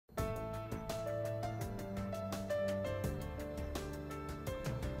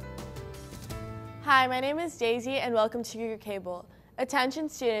Hi, my name is Daisy and welcome to Kugr Cable. Attention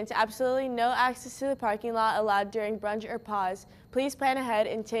students, absolutely no access to the parking lot allowed during brunch or pause. Please plan ahead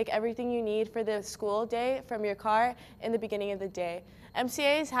and take everything you need for the school day from your car in the beginning of the day.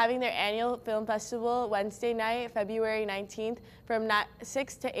 MCA is having their annual film festival Wednesday night, February 19th from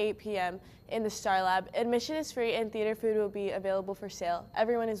 6 to 8 p.m. in the Star Lab. Admission is free and theater food will be available for sale.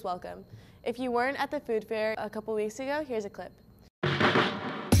 Everyone is welcome. If you weren't at the food fair a couple weeks ago, here's a clip.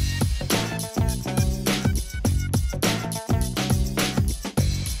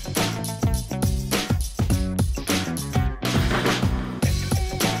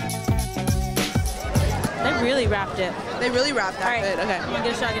 They really wrapped it. They really wrapped that. All right. Good. Okay. Come on,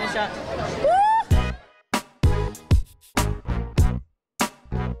 get a shot, get a shot. Woo!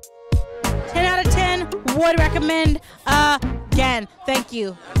 10 out of 10, would recommend again. Thank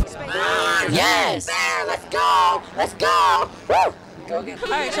you. Yes! There, let's go! Let's go! Woo! All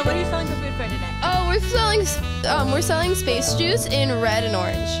right, so what are you selling for food fair today? Oh, we're selling space juice in red and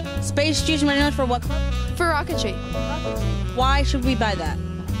orange. Space juice, money for what club? For rocketry. Why should we buy that?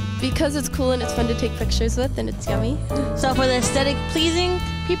 Because it's cool and it's fun to take pictures with and it's yummy. So for the aesthetic pleasing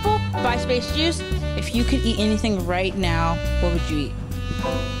people, buy space juice. If you could eat anything right now, what would you eat?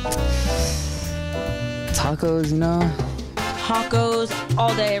 Tacos, you know? Tacos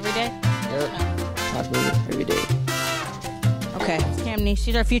all day, every day? Yep. Tacos every day. Okay. Cam Niche,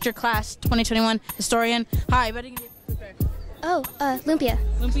 she's our future class 2021 historian. Hi, what are you gonna do for food fair? Oh, Lumpia.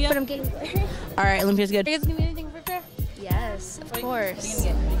 Lumpia? But I'm getting there. All right, Lumpia's good. Are you guys gonna get anything for food fair? Yes, of course. What are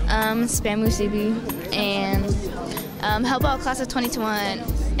you gonna get? Spam musubi and help out class of 2021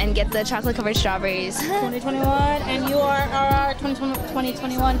 and get the chocolate covered strawberries. 2021, and you are our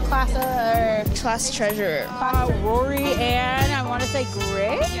 2021 Class treasurer. Rory and I want to say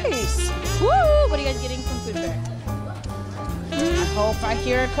Grace. Woo! What are you guys getting from food fair? I hope I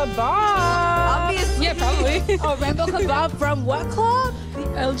hear a kebab. Obviously. Yeah, probably. Oh, rainbow kebab from what club? The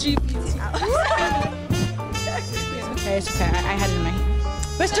LGBT. Okay, it's okay. I had it in my hand.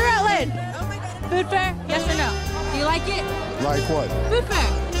 Mr. Rutland! Food fair, yes or no? Do you like it? Like what? Food fair.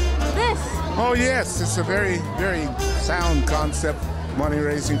 This. Oh yes, it's a very, very sound concept. Money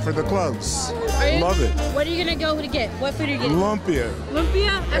raising for the clubs. Love it. What are you gonna go to get? What food are you getting? Lumpia.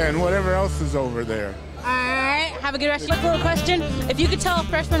 Lumpia? And whatever else is over there. Alright, have a good rest. Quick little question. If you could tell a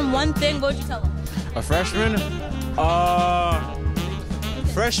freshman one thing, what would you tell them? A freshman?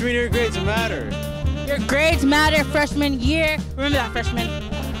 Freshman year grades matter. Your grades matter freshman year. Remember that, freshman.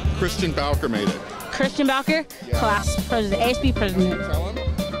 Christian Bowker made it. Christian Bowker, Yeah. class president, ASB president. Tell him.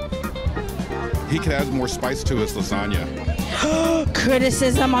 He could add more spice to his lasagna.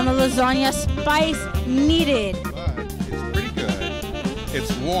 Criticism on the lasagna, spice needed. But it's pretty good.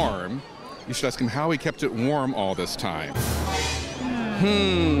 It's warm. You should ask him how he kept it warm all this time.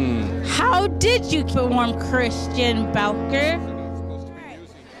 How did you keep it warm, Christian Bowker?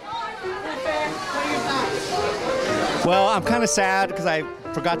 Well, I'm kind of sad because I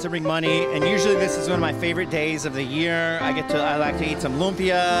forgot to bring money, and usually this is one of my favorite days of the year. I like to eat some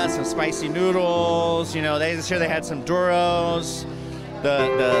lumpia, some spicy noodles. You know, this year they had some duros,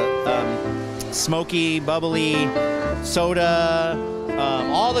 the smoky, bubbly soda,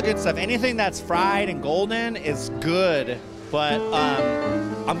 all the good stuff. Anything that's fried and golden is good, but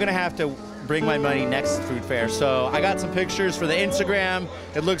I'm gonna have to bring my money next food fair. So I got some pictures for the Instagram.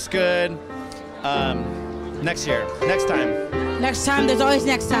 It looks good. Next year, next time. Next time, there's always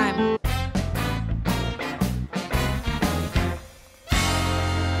next time.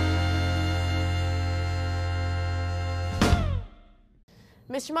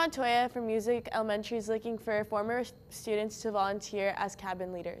 Mr. Montoya from Music Elementary is looking for former students to volunteer as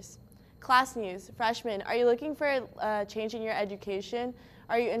cabin leaders. Class news, freshmen, are you looking for a change in your education?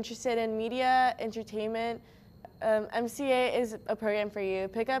 Are you interested in media, entertainment? MCA is a program for you.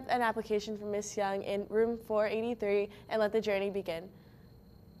 Pick up an application from Ms. Young in room 483 and let the journey begin.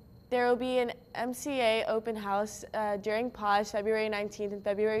 There will be an MCA open house during pause February 19th and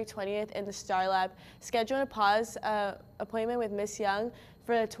February 20th in the Star Lab. Schedule a pause appointment with Ms. Young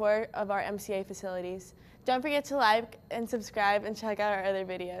for a tour of our MCA facilities. Don't forget to like and subscribe and check out our other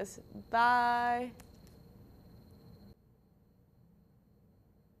videos. Bye.